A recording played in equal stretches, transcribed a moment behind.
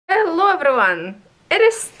everyone, it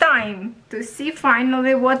is time to see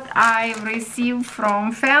finally what I received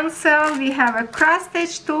from Fansells. We have a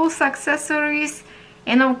cross-stitch tools, accessories,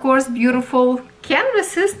 and of course beautiful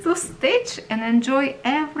canvases to stitch, and enjoy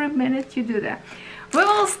every minute you do that. We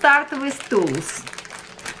will start with tools.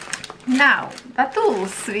 Now the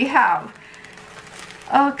tools we have.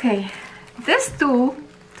 Okay, this tool,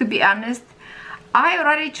 to be honest, I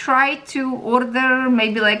already tried to order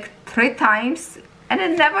maybe like 3 times and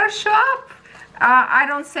it never showed up. I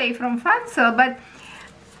don't say from Fansells, but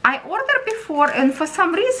I ordered before, and for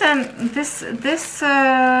some reason this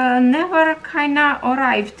never kinda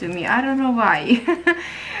arrived to me. I don't know why.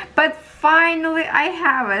 But finally I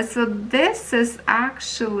have it. So this is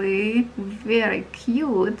actually very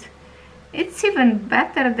cute. It's even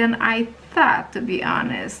better than I thought, to be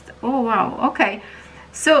honest. Oh wow. Okay,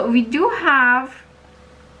 so we do have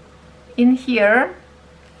in here,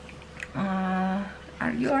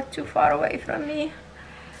 you are too far away from me.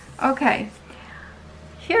 Okay,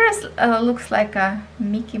 here is looks like a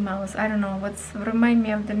Mickey Mouse. I don't know what's remind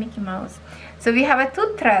me of the Mickey Mouse. So we have a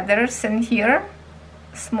 2 threaders in here,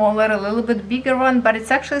 smaller, a little bit bigger one, but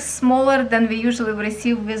it's actually smaller than we usually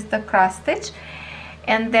receive with the cross stitch.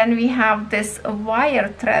 And then we have this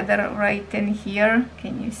wire threader right in here.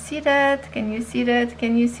 Can you see that? Can you see that?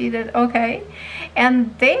 Can you see that? Okay.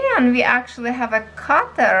 And then we actually have a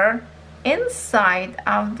cutter inside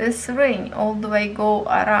of this ring, all the way go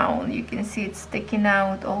around. You can see it's sticking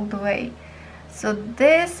out all the way. So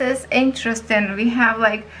this is interesting. We have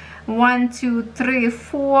like 1, 2, 3,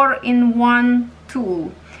 4 in one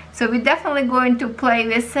tool. So we're definitely going to play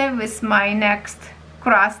with it with my next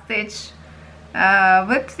cross stitch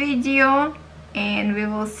whip video, and we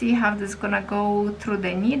will see how this is gonna go through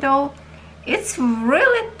the needle. It's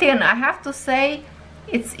really thin, I have to say.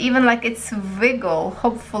 It's even like it's wiggle,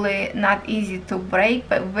 hopefully not easy to break,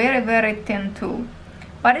 but very thin too.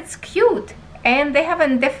 But it's cute, and they have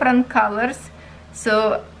in different colors,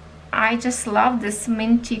 so I just love this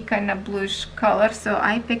minty kind of bluish color, so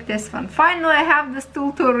I picked this one. Finally I have this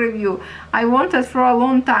tool to review. I wanted for a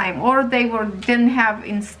long time, or they didn't have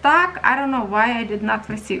in stock. I don't know why I did not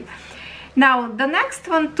receive. Now the next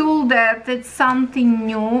one tool that it's something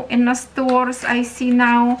new in the stores I see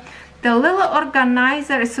now. The little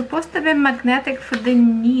organizer is supposed to be magnetic for the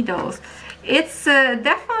needles. It's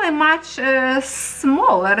definitely much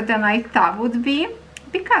smaller than I thought would be,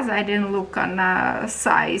 because I didn't look on the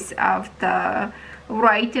size of the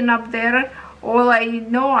writing up there. All I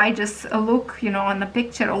know, I just look, you know, on the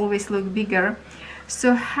picture always look bigger.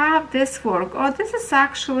 So how this work? Oh, this is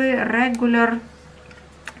actually a regular,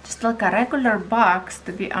 just like a regular box,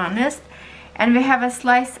 to be honest. And we have a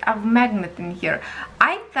slice of magnet in here.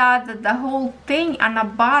 I thought that the whole thing on the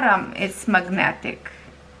bottom is magnetic,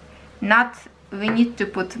 not we need to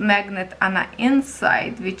put magnet on the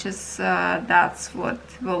inside, which is that's what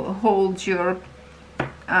will hold your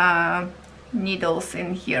needles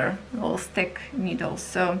in here, will stick needles.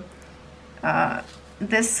 So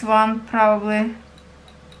this one probably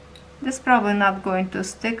not going to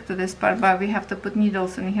stick to this part, but we have to put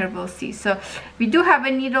needles in here, we'll see. So we do have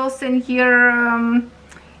a needles in here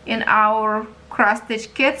in our cross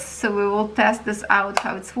stitch kits, so we will test this out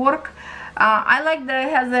how it's work. I like that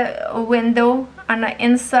it has a window on the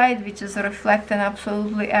inside which is reflecting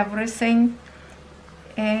absolutely everything,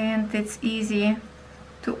 and it's easy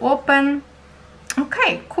to open.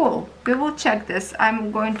 Okay, cool, we will check this.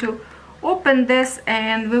 I'm going to open this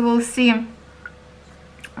and we will see.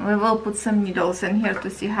 We will put some needles in here to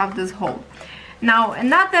see how this holds. Now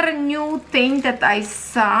another new thing that I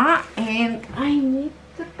saw, and I need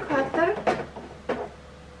the cutter.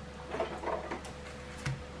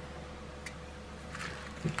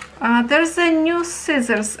 There's a new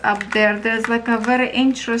scissors up there. There's like a very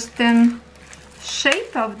interesting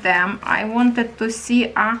shape of them. I wanted to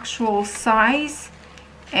see actual size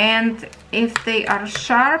and if they are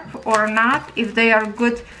sharp or not, if they are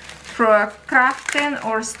good for crafting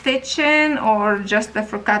or stitching or just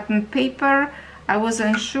for cutting paper. I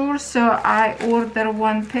wasn't sure, so I ordered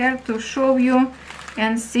 1 pair to show you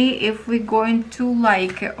and see if we're going to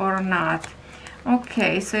like it or not.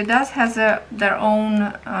 Okay, so it does has their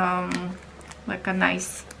own like a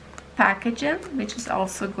nice packaging, which is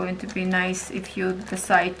also going to be nice if you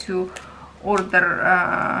decide to order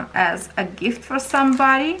as a gift for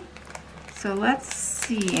somebody. So let's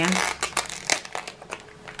see.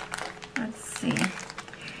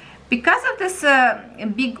 Because of this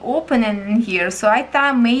big opening in here, so I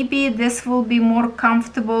thought maybe this will be more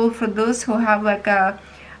comfortable for those who have like a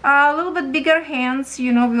little bit bigger hands.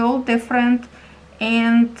 You know, we're all different,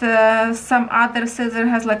 and some other scissor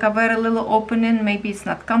has like a very little opening. Maybe it's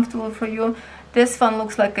not comfortable for you. This one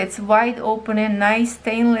looks like it's wide opening, nice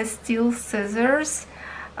stainless steel scissors.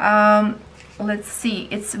 Let's see,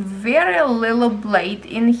 it's very little blade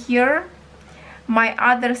in here. My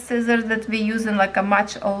other scissors that we use in like a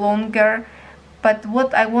much longer, but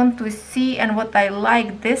what I want to see and what I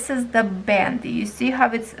like, this is the bend. You see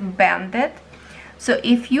how it's bended? So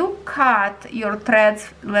if you cut your threads,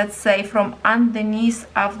 let's say from underneath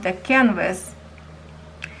of the canvas,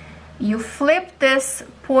 you flip this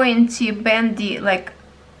pointy bendy like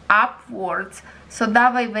upwards, so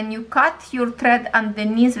that way when you cut your thread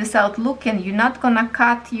underneath without looking, you're not gonna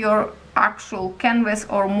cut your actual canvas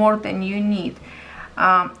or more than you need.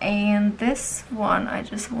 And this one, I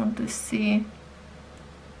just want to see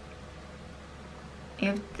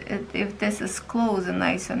if this is closed and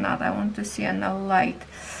nice or not. I want to see on the light.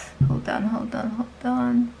 Hold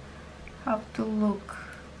on. Have to look.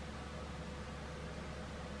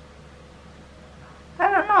 I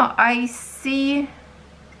don't know. I see.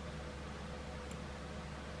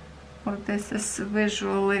 Or this is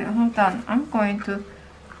visually. Hold on. I'm going to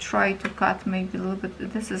try to cut maybe a little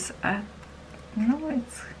bit. This is no,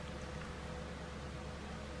 it's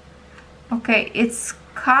okay. It's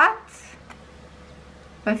cut,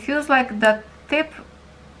 but feels like the tip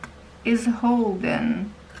is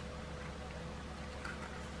holding.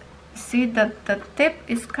 See that the tip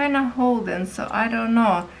is kind of holding, so I don't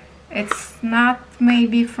know. It's not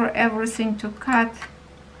maybe for everything to cut.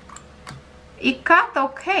 It cut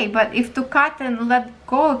okay, but if to cut and let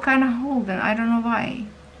go, it kind of holding. I don't know why.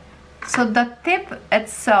 So the tip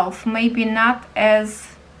itself maybe not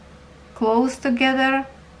as close together.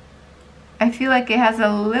 I feel like it has a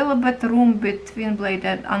little bit room between blade,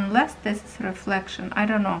 unless this is reflection. I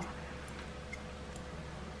don't know.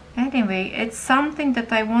 Anyway, it's something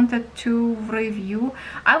that I wanted to review.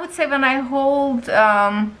 I would say when I hold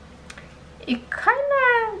it kind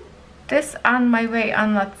of this on my way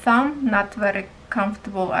on the thumb, not very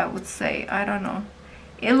comfortable, I would say. I don't know.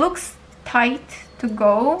 It looks tight to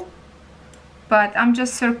go, but I'm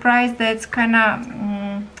just surprised that it's kind of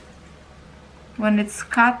when it's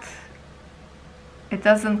cut, it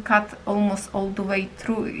doesn't cut almost all the way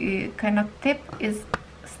through. It kind of tip is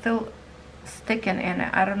still sticking in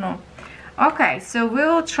it. I don't know. Okay, so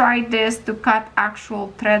we'll try this to cut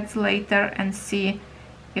actual threads later and see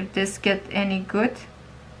if this get any good.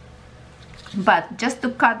 But just to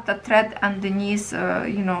cut the thread underneath,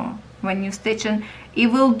 you know, when you stitching, it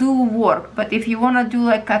will do work. But if you want to do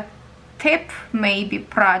like a tip maybe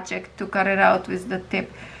project to cut it out with the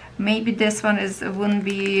tip, maybe this one wouldn't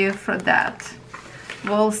be for that.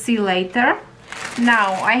 We'll see later.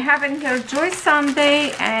 Now I have in here Joy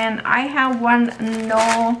Sunday, and I have one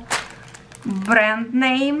no brand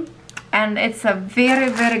name, and it's a very,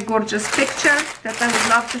 very gorgeous picture that I would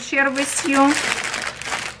love to share with you.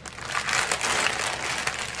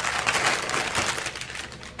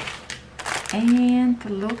 And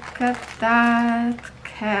look at that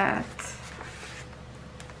cat.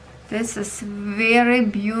 This is very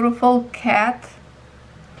beautiful cat.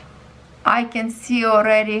 I can see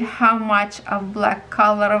already how much of black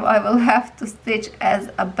color I will have to stitch as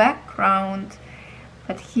a background,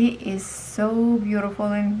 but he is so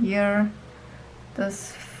beautiful in here.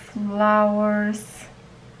 Those flowers.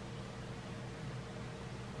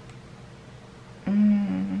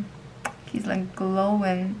 He's like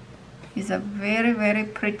glowing. He's a very, very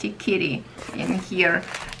pretty kitty in here.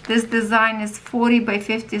 This design is 40 by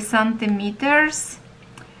 50 centimeters.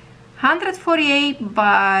 148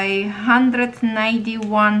 by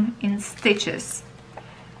 191 in stitches.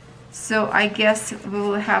 So I guess we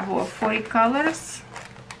will have 40 colors.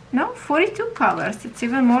 No, 42 colors. It's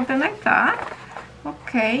even more than I thought.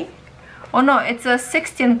 Okay. Oh no, it's a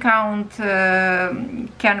 16 count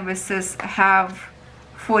canvases have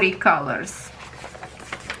 40 colors.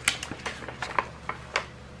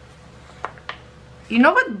 You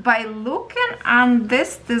know what, by looking on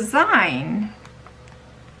this design,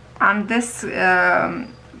 on this,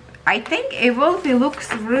 I think it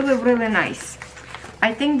looks really, really nice.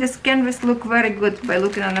 I think this canvas look very good by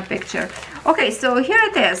looking on a picture. Okay, so here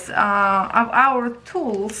it is, of our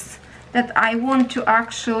tools that I want to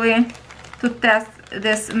actually to test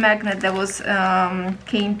this magnet that was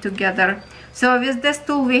came together. So with this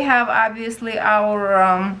tool we have obviously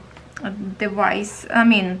our device, I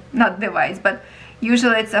mean not device, but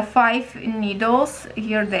usually it's a 5 needles.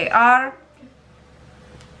 Here they are.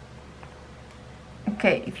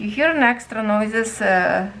 Okay, if you hear an extra noises,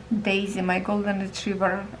 Daisy, my golden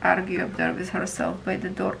retriever, argue up there with herself by the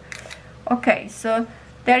door. Okay, so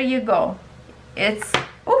there you go. It's,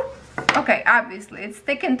 oh, Okay, obviously it's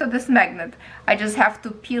sticking to this magnet. I just have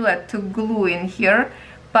to peel it to glue in here,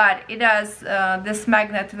 but it does, this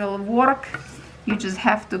magnet will work. You just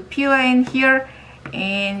have to peel it in here,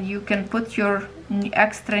 and you can put your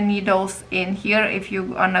extra needles in here if you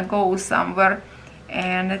wanna go somewhere.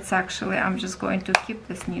 And it's actually, I'm just going to keep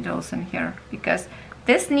these needles in here because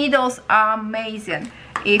these needles are amazing.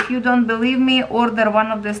 If you don't believe me, order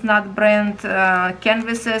one of these Nut brand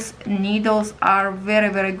canvases. Needles are very,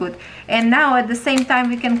 very good. And now at the same time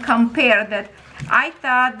we can compare that. I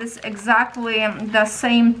thought this exactly the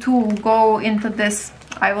same tool go into this,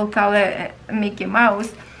 I will call it Mickey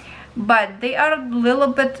Mouse, but they are a little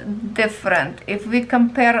bit different. If we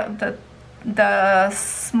compare the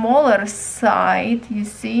smaller side, you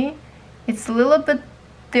see it's a little bit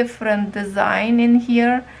different design in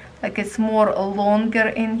here, like it's more longer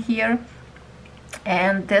in here,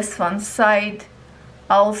 and this one side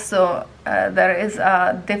also there is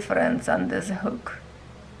a difference on this hook.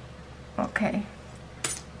 Okay,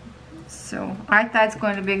 so I thought it's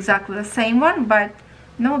going to be exactly the same one, but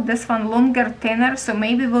no, this one longer, thinner, so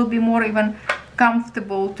maybe will be more even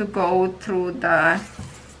comfortable to go through the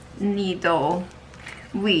needle,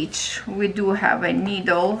 which we do have a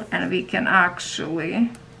needle, and we can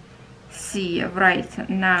actually see right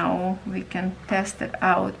now, we can test it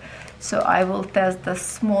out. So I will test the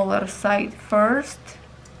smaller side first,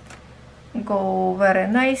 go very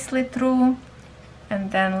nicely through,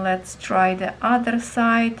 and then let's try the other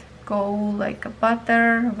side, go like a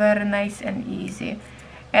butter, very nice and easy.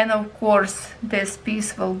 And of course this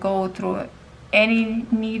piece will go through any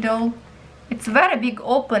needle. It's very big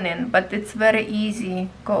opening, but it's very easy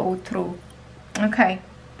go through. Okay,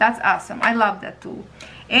 that's awesome. I love that tool.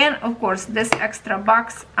 And of course this extra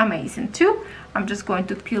box, amazing too. I'm just going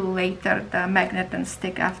to peel later the magnet and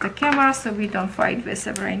stick after camera so we don't fight with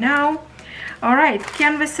it right now. All right,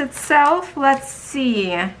 canvas itself, let's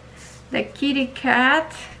see. The kitty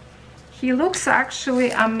cat, he looks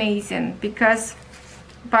actually amazing because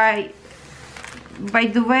by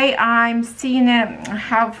the way I'm seeing it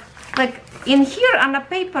have, like in here on the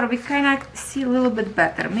paper we kind of see a little bit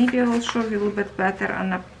better. Maybe I will show you a little bit better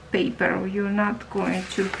on the paper. You're not going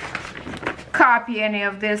to copy any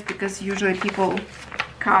of this because usually people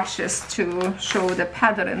cautious to show the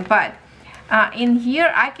pattern, but in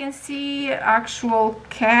here I can see actual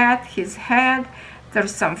cat, his head.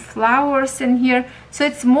 There's some flowers in here, so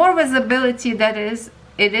it's more visibility that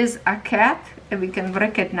it is a cat, and we can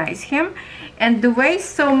recognize him. And the way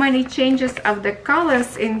so many changes of the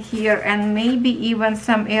colors in here, and maybe even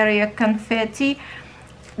some area confetti,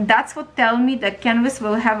 that's what tell me that canvas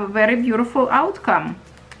will have a very beautiful outcome.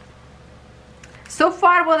 So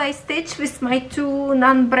far what I stitched with my two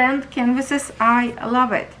non-brand canvases, I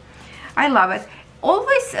love it. I love it.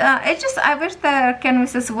 Always, I wish the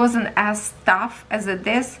canvases wasn't as tough as it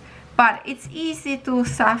is, but it's easy to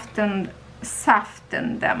soften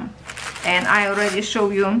them. And I already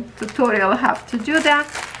show you tutorial how to do that.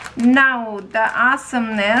 Now the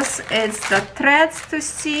awesomeness is the threads, to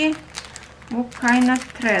see what kind of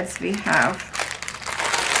threads we have.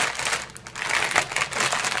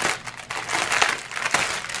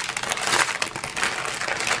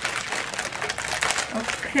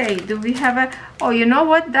 Okay, do we have a, oh, you know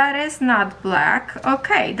what, that is not black.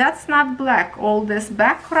 Okay, that's not black. All this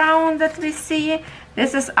background that we see,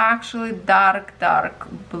 this is actually dark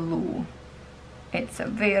blue. It's a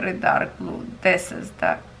very dark blue. This is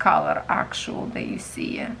the color actual that you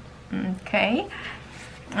see. Okay,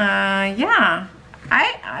 yeah,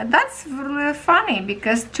 that's really funny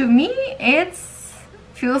because to me it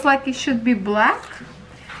feels like it should be black,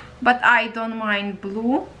 but I don't mind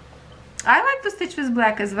blue. I like to stitch with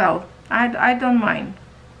black as well. I don't mind.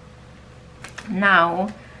 Now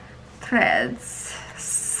threads,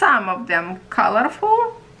 some of them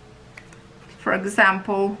colorful. For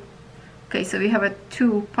example, okay, so we have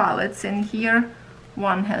two palettes in here.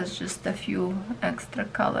 One has just a few extra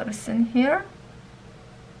colors in here.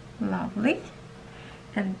 Lovely.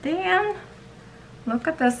 And then look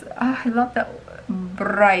at this. Oh, I love that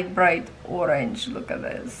bright orange. Look at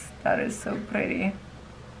this. That is so pretty.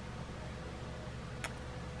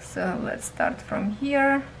 So let's start from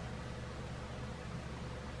here,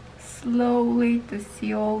 slowly to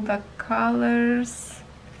see all the colors.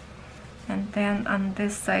 And then on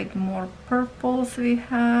this side more purples we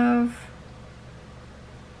have.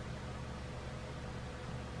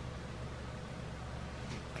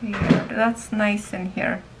 There, that's nice in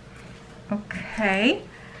here. Okay,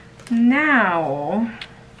 now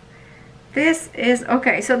this is,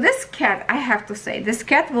 okay, so this cat, I have to say, this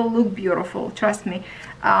cat will look beautiful, trust me.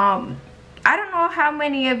 I don't know how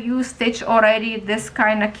many of you stitch already this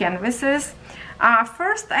kind of canvases.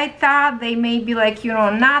 First I thought they may be like, you know,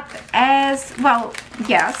 not as well.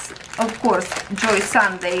 Yes, of course, Joy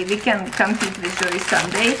Sunday, we can compete with Joy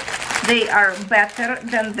Sunday. They are better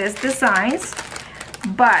than these designs,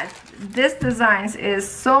 but this designs is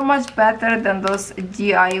so much better than those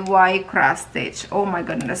DIY cross stitch. Oh my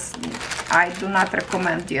goodness, I do not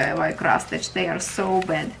recommend DIY cross stitch, they are so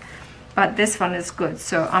bad, but this one is good,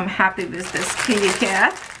 so I'm happy with this kitty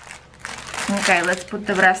cat. Okay, let's put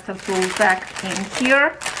the rest of tools back in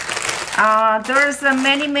here. There's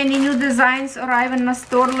many new designs arriving in the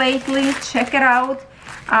store lately. Check it out.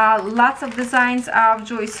 Lots of designs of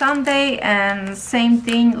Joy Sunday, and same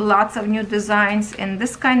thing, lots of new designs in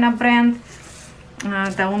this kind of brand.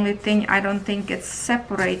 The only thing, I don't think it's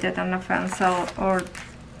separated on the Fansel, or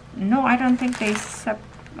no, I don't think they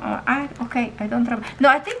okay, I don't remember. No,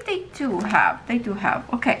 I think they do have.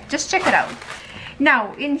 Okay, just check it out.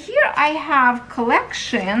 Now in here I have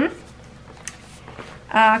collection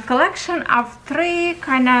of 3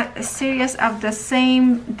 kind of series of the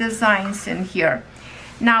same designs in here.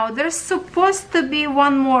 Now there's supposed to be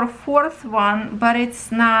one more 4th one, but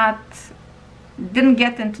it's not, didn't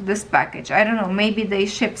get into this package. I don't know, maybe they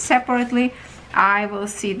ship separately. I will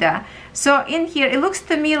see that. So in here it looks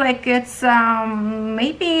to me like it's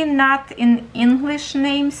maybe not in English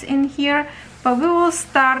names in here, but we will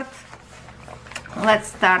start. Let's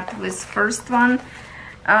start with first one.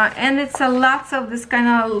 And it's a lots of this kind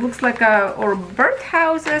of, looks like or bird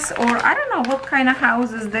houses, or I don't know what kind of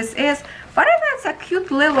houses this is, but that's a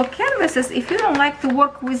cute little canvases if you don't like to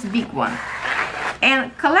work with big one.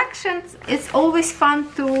 And collections, it's always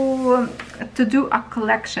fun to do a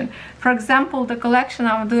collection. For example, the collection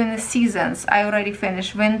I'm doing the seasons, I already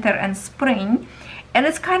finished winter and spring, and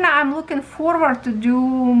it's kind of, I'm looking forward to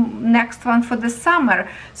do next one for the summer.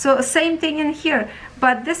 So same thing in here,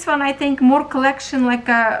 but this one I think more collection like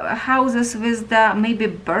houses with the maybe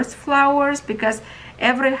bird flowers, because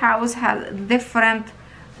every house has different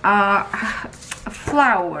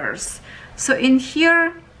flowers. So in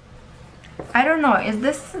here, I don't know, is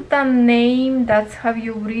this the name that's how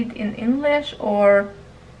you read in English, or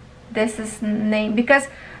this is name, because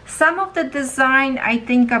some of the design I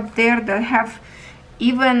think up there that have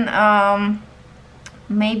even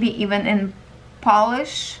maybe even in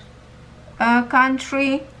Polish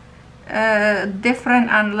country different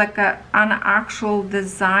and like an actual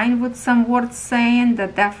design with some words saying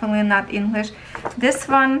that definitely not English. This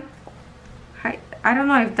one, I don't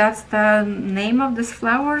know if that's the name of these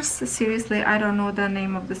flowers. Seriously, I don't know the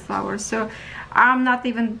name of this flower, so I'm not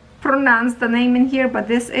even pronounce the name in here, but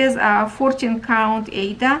this is a 14 count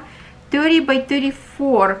Ada, 30 by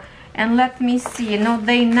 34. And let me see, no,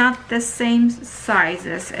 they not the same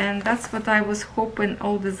sizes, and that's what I was hoping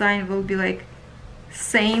all design will be like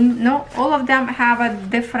same. No, all of them have a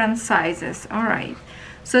different sizes. All right,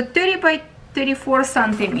 so 30 by 34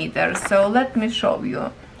 centimeters. So let me show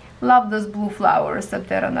you. Love those blue flowers up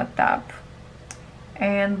there on the top,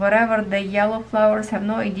 and whatever the yellow flowers, have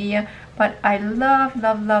no idea, but I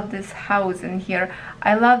love this house in here.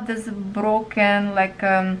 I love this broken like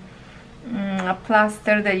a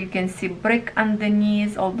plaster that you can see brick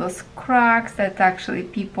underneath, all those cracks that actually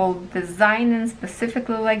people designing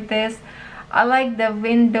specifically like this. I like the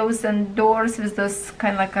windows and doors with those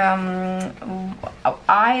kind of like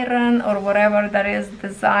iron or whatever that is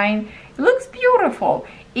design. It looks beautiful.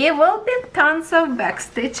 It will be tons of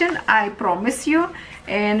backstitching, I promise you,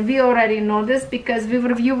 and we already know this because we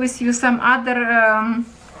review with you some other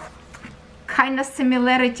kind of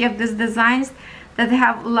similarity of these designs that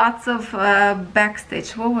have lots of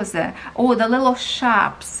backstitch. What was that? Oh, the little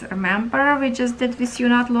shops, remember we just did with you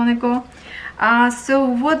not long ago. So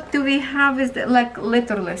what do we have is that, like,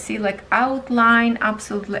 literally see, like outline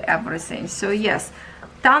absolutely everything. So yes,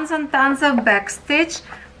 tons and tons of backstitch.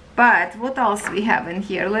 But what else we have in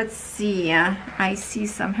here? Let's see. I see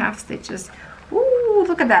some half stitches. Ooh,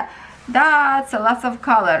 look at that. That's a lot of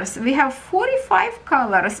colors. We have 45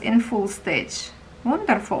 colors in full stitch.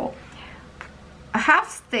 Wonderful. A half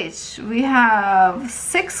stitch, we have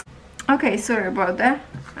 6. Okay, sorry about that,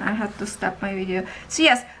 I had to stop my video. So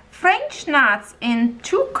yes, French knots in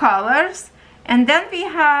 2 colors, and then we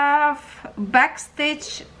have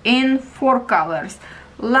backstitch in 4 colors.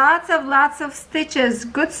 Lots of stitches,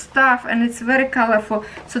 good stuff, and it's very colorful.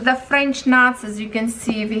 So the French knots, as you can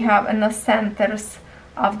see, we have in the centers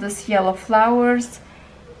of those yellow flowers,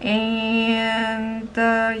 and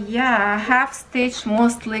yeah, half stitch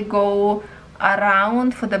mostly go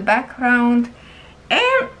around for the background,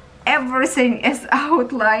 and everything is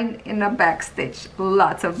outlined in a backstitch.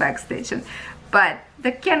 Lots of backstitching. but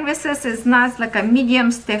the canvases is nice, like a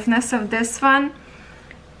medium stiffness of this one,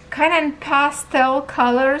 kind of in pastel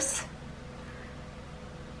colors,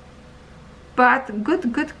 but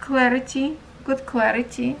good clarity,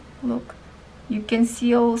 look, you can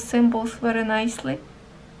see all symbols very nicely.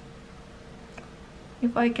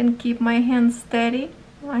 If I can keep my hand steady,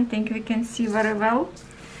 I think we can see very well.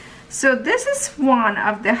 So this is one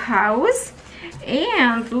of the house,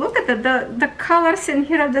 and look at the colors in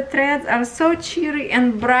here of the threads are so cheery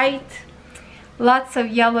and bright. Lots of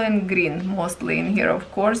yellow and green mostly in here,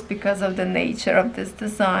 of course, because of the nature of this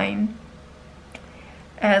design.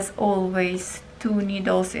 As always, 2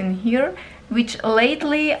 needles in here, which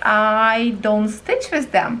lately I don't stitch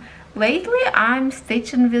with them. Lately I'm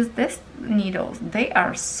stitching with these needles. They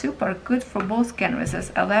are super good for both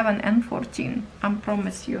canvases, 11 and 14. I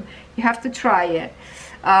promise you. You have to try it.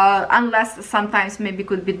 Unless sometimes maybe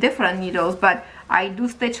could be different needles, but I do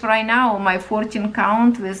stitch right now my 14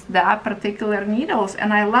 count with that particular needles,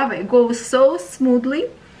 and I love it. It goes so smoothly,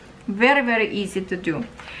 very easy to do.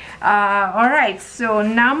 All right, so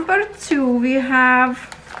number 2 we have,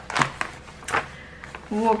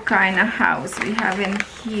 what kind of house we have in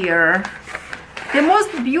here? The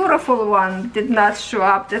most beautiful one did not show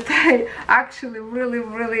up that I actually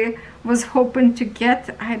really was hoping to get.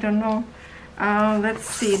 I don't know. Let's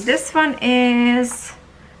see. This one is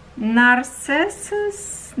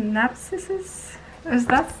Narcissus. Is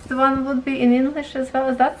that the one would be in English as well?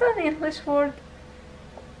 Is that an English word?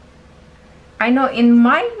 I know in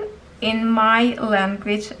my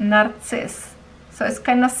language, Narciss. So it's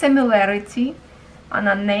kind of similarity on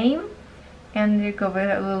a name, and you go with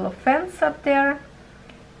a little fence up there,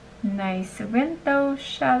 nice window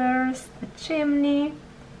shutters, the chimney,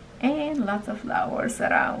 and lots of flowers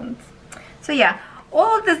around. So yeah,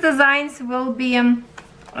 all of these designs will be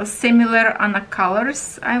similar on the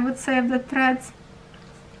colors, I would say, of the threads.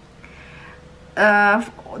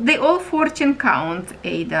 They all 14 count,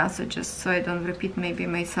 Ada, so just so I don't repeat maybe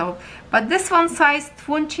myself, but this one size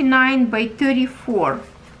 29 by 34.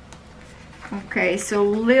 Okay, so a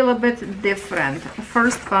little bit different. The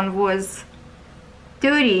first one was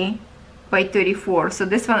 30 by 34, so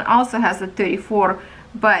this one also has a 34,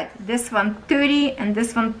 but this one 30 and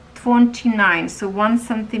this one 29, so 1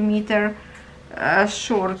 centimeter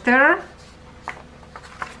shorter.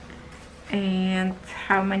 And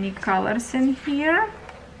how many colors in here?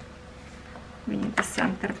 We need the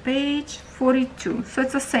center page. 42, so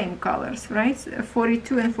it's the same colors, right?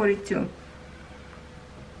 42 and 42.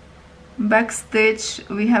 Backstitch,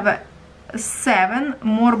 we have a 7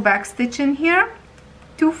 more backstitch in here,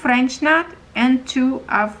 2 French knot and 2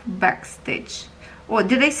 of backstitch. Oh,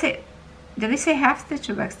 did I say half stitch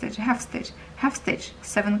or backstitch? Half stitch,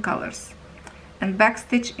 7 colors, and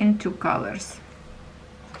backstitch in 2 colors.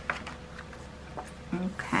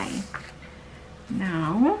 Okay,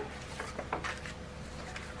 now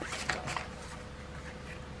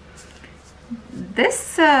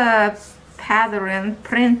this pattern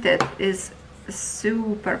printed is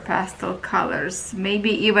super pastel colors, maybe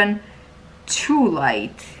even too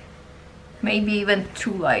light,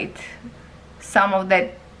 some of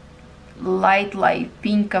that light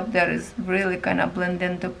pink up there is really kind of blend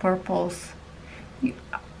into purples.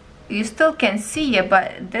 You still can see it,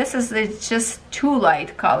 but this is just too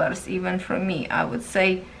light colors even for me. I would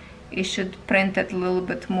say you should print it a little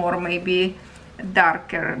bit more, maybe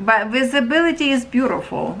darker, but visibility is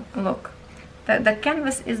beautiful. Look, the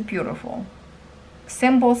canvas is beautiful,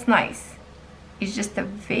 symbols nice. It's just a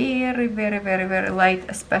very light,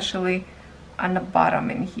 especially on the bottom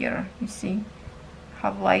in here. You see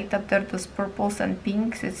how light up there, those purples and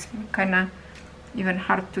pinks. It's kind of even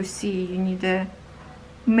hard to see. You need a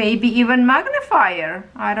maybe even magnifier,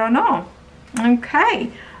 I don't know.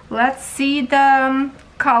 Okay, let's see the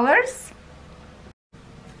colors.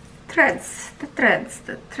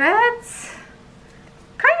 The threads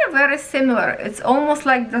kind of very similar. It's almost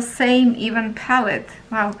like the same even palette.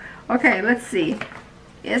 Wow. Okay, let's see.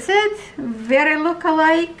 Is it very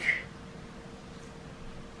look-alike?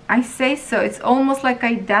 I say so. It's almost like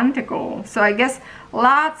identical. So I guess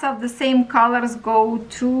lots of the same colors go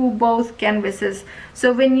to both canvases.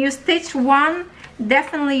 So when you stitch one,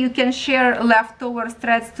 definitely you can share leftover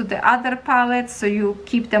threads to the other palette, so you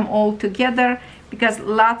keep them all together, because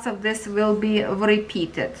lots of this will be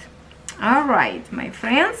repeated. All right, my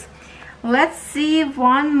friends, let's see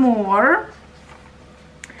one more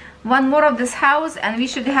of this house, and we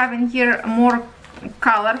should have in here more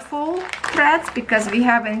colorful threads, because we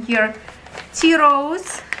have in here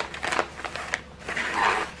T-rows.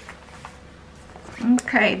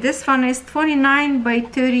 Okay, this one is 29 by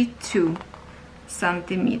 32,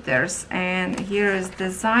 centimeters. And here is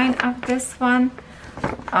design of this one.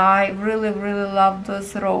 I really love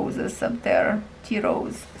those roses up there, tea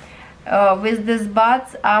rose. With these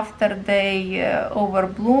buds, after they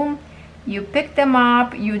overbloom, you pick them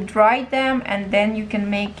up, you dry them, and then you can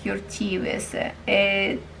make your tea with it.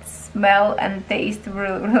 It smells and tastes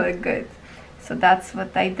really good. So that's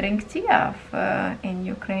what I drink tea of. In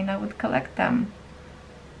Ukraine I would collect them.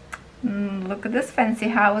 Look at this fancy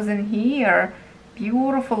house in here.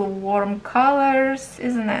 Beautiful warm colors,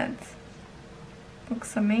 isn't it?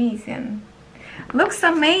 Looks amazing. Looks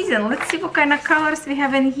amazing. Let's see what kind of colors we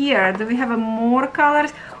have in here. Do we have more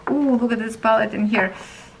colors? Ooh, look at this palette in here.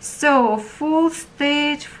 So full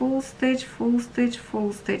stitch, full stitch, full stitch,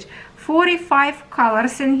 full stitch. 45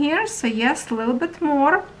 colors in here. So yes, a little bit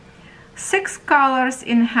more. 6 colors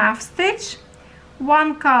in half stitch,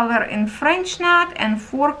 1 color in French knot, and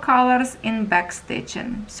 4 colors in back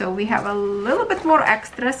stitching. So we have a little bit more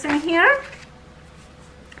extras in here.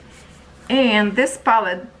 And this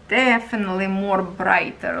palette definitely more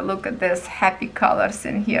brighter. Look at this happy colors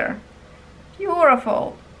in here.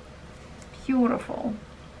 Beautiful, beautiful.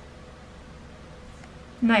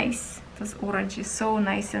 Nice. This orange is so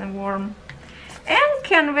nice and warm. And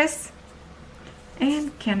canvas.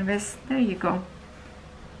 And canvas. There you go.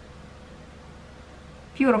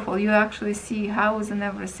 Beautiful. You actually see house and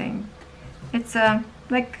everything. It's a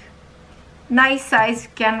like nice size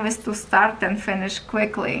canvas to start and finish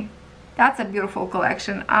quickly. That's a beautiful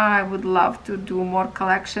collection. I would love to do more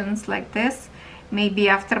collections like this, maybe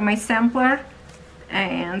after my sampler,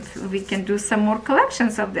 and we can do some more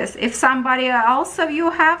collections of this. If somebody else of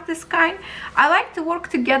you have this kind, I like to work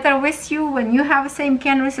together with you when you have the same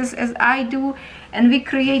canvases as I do, and we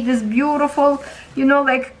create this beautiful, you know,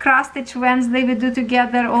 like cross stitch Wednesday we do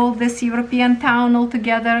together, all this European town all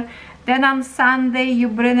together. Then on Sunday you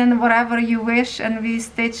bring in whatever you wish and we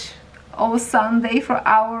stitch all Sunday for an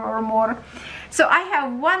hour or more. So I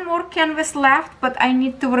have one more canvas left, but I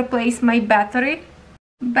need to replace my battery.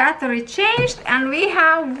 Battery changed, and we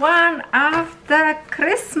have one of the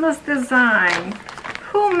Christmas design.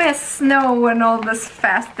 Who missed snow and all this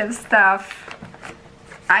festive stuff?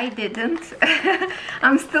 I didn't.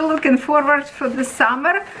 I'm still looking forward for the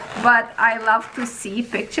summer, but I love to see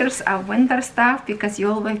pictures of winter stuff, because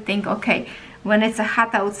you always think, okay, when it's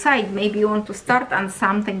hot outside, maybe you want to start on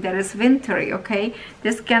something that is wintry, okay?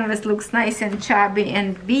 This canvas looks nice and chubby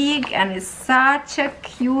and big, and it's such a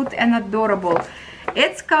cute and adorable.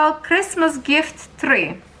 It's called Christmas Gift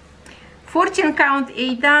Tree. 14 count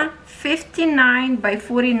Ada, 59 by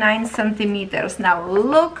 49 centimeters. Now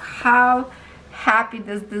look how happy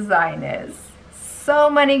this design is.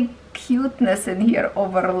 So many cuteness in here,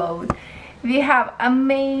 overload. We have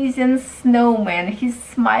amazing snowman. He's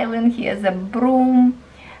smiling. He has a broom,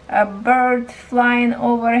 a bird flying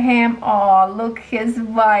over him. Oh, look, his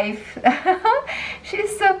wife.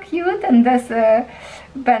 She's so cute. And there's a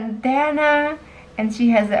bandana, and she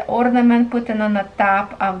has an ornament put on the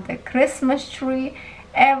top of the Christmas tree.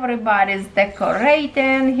 Everybody's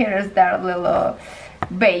decorating. Here's their little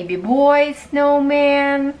baby boy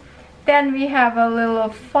snowman. Then we have a little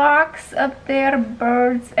fox up there,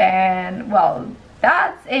 birds, and well,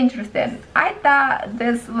 that's interesting. I thought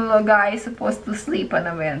this little guy is supposed to sleep in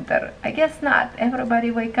the winter. I guess not. Everybody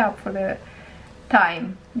wake up for the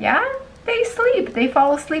time. Yeah, they sleep. They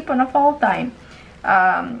fall asleep in the fall time.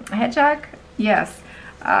 Hedgehog? Yes.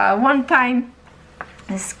 One time,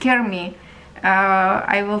 it scared me.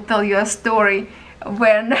 I will tell you a story.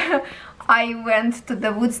 When I went to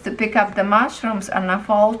the woods to pick up the mushrooms in the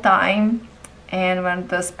fall time, and when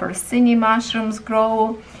those porcini mushrooms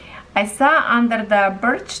grow, I saw under the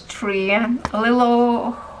birch tree a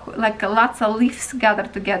little, like lots of leaves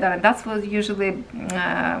gathered together, and that's what usually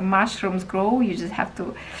mushrooms grow. You just have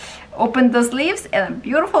to open those leaves and a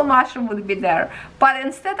beautiful mushroom would be there. But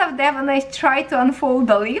instead of that, when I tried to unfold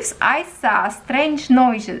the leaves, I saw strange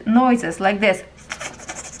noises like this.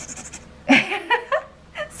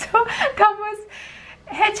 So that was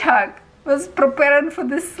Hedgehog was preparing for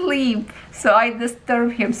the sleep, so I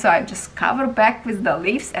disturbed him. So I just covered back with the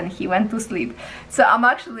leaves and he went to sleep. So I'm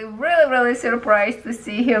actually really surprised to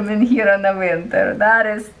see him in here in the winter. That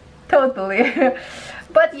is totally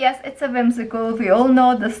but yes, it's a whimsical. We all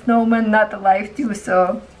know the snowman not alive too,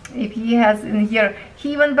 so if he has in here,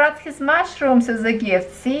 he even brought his mushrooms as a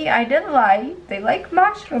gift. See, I didn't lie, they like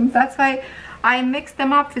mushrooms. That's why I mixed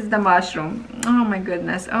them up with the mushroom. Oh my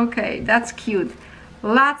goodness. Okay, that's cute.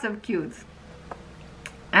 Lots of cute.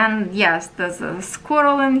 And yes, there's a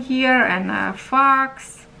squirrel in here and a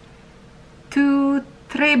fox, 2,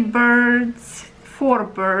 3 birds, 4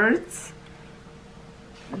 birds,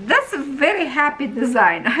 that's a very happy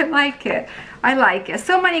design. I like it. I like it.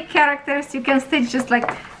 So many characters. You can stitch just like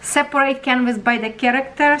separate canvas by the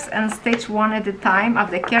characters and stitch one at a time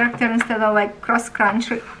of the character instead of like cross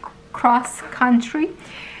country.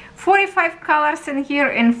 45 colors in here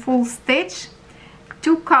in full stitch,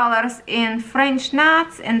 2 colors in French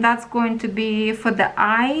knots, and that's going to be for the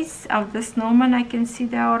eyes of the snowman. I can see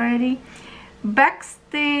that already. Back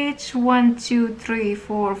stitch 1 2 3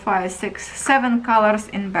 4 5 6 7 colors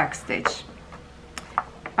in back stitch.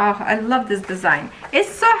 Oh, I love this design. It's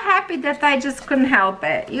so happy that I just couldn't help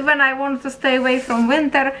it. Even I wanted to stay away from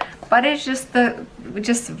winter, but it's just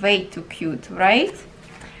way too cute, right?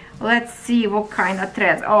 Let's see what kind of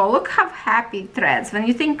threads. Oh, look how happy threads. When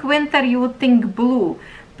you think winter, you would think blue,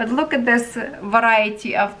 but look at this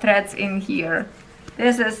variety of threads in here.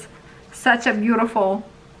 This is such a beautiful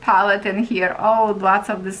palette in here. Oh, lots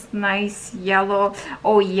of this nice yellow.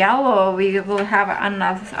 Oh, yellow we will have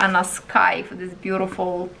on a sky for this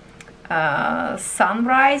beautiful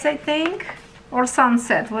sunrise, I think, or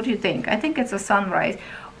sunset. What do you think? I think it's a sunrise.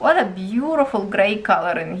 What a beautiful gray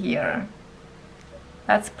color in here.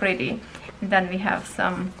 That's pretty. And then we have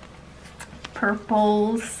some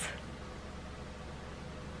purples.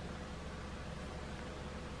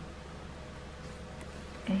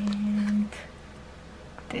 And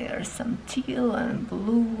there's some teal and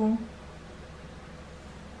blue.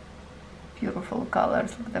 Beautiful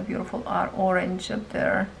colors. Look at the beautiful orange up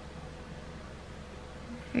there.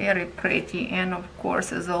 Very pretty, and of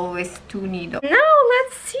course, as always, 2 needles. Now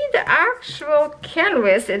let's see the actual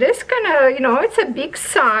canvas. It is kind of, you know, it's a big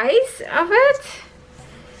size of it.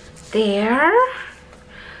 There.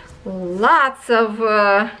 Lots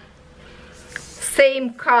of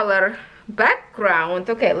same color background.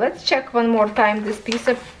 Okay, let's check one more time this piece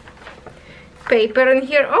of paper in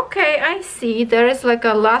here. Okay, I see there is like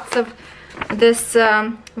a lots of this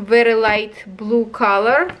very light blue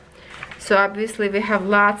color. So obviously we have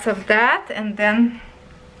lots of that, and then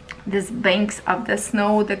these banks of the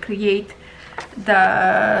snow that create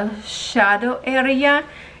the shadow area,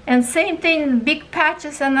 and same thing, big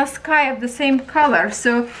patches on the sky of the same color.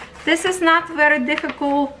 So this is not very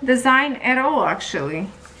difficult design at all, actually.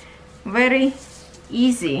 Very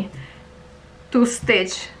easy to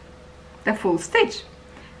stitch the full stitch.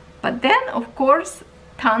 But then of course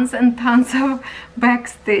tons and tons of back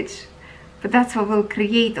stitch. But that's what will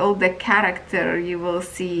create all the character you will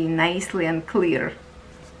see nicely and clear.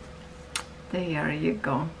 There you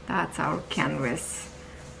go. That's our canvas.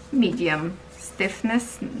 Medium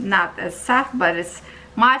stiffness, not as soft, but it's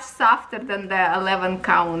much softer than the 11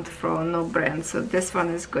 count from No Brand. So this one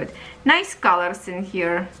is good. Nice colors in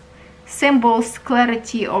here. Symbols,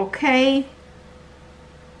 clarity, okay.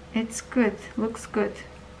 It's good. Looks good.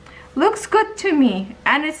 Looks good to me,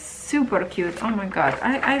 and it's super cute. Oh my god,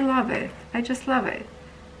 I love it. I just love it.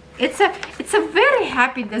 It's a very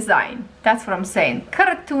happy design. That's what I'm saying.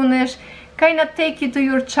 Cartoonish, kind of take you to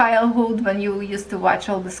your childhood when you used to watch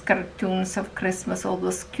all these cartoons of Christmas, all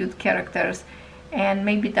those cute characters, and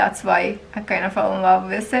maybe that's why I kind of fell in love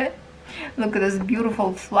with it. Look at this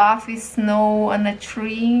beautiful fluffy snow on a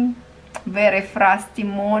tree. Very frosty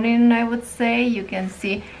morning, I would say. You can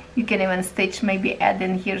see. You can even stitch, maybe add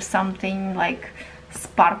in here something like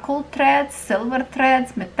sparkle threads, silver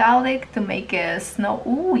threads, metallic to make a snow.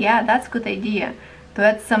 Ooh, yeah, that's a good idea. To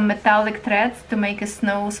add some metallic threads to make a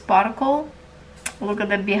snow sparkle. Look at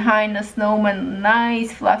that behind the snowman.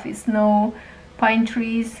 Nice fluffy snow, pine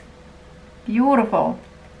trees. Beautiful.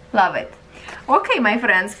 Love it. Okay, my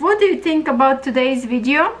friends, what do you think about today's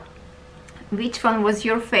video? Which one was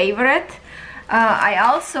your favorite? I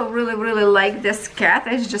also really like this cat.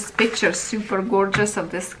 It's just picture super gorgeous of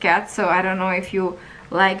this cat, so I don't know if you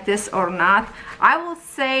like this or not. I will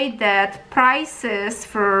say that prices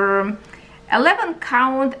for 11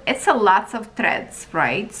 count, it's a lot of threads,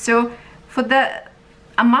 right? So for the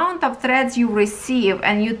amount of threads you receive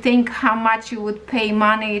and you think how much you would pay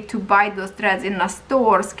money to buy those threads in a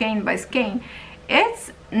store, skein by skein,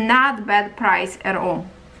 it's not bad price at all.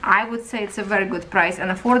 I would say it's a very good price and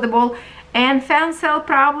affordable. And Fansells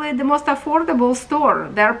probably the most affordable store.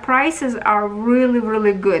 Their prices are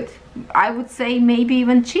really good. I would say maybe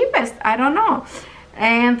even cheapest, I don't know.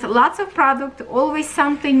 And lots of product, always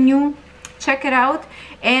something new. Check it out.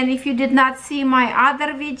 And if you did not see my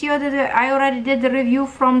other video that I already did the review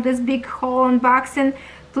from this big haul unboxing,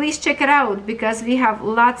 please check it out, because we have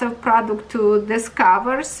lots of product to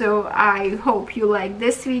discover. So I hope you like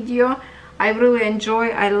this video. I really enjoy,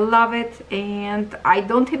 I love it, and I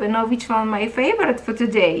don't even know which one my favorite for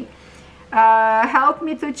today. Help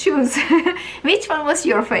me to choose. Which one was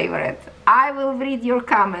your favorite? I will read your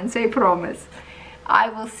comments, I promise. I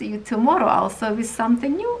will see you tomorrow also with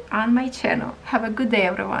something new on my channel. Have a good day,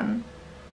 everyone.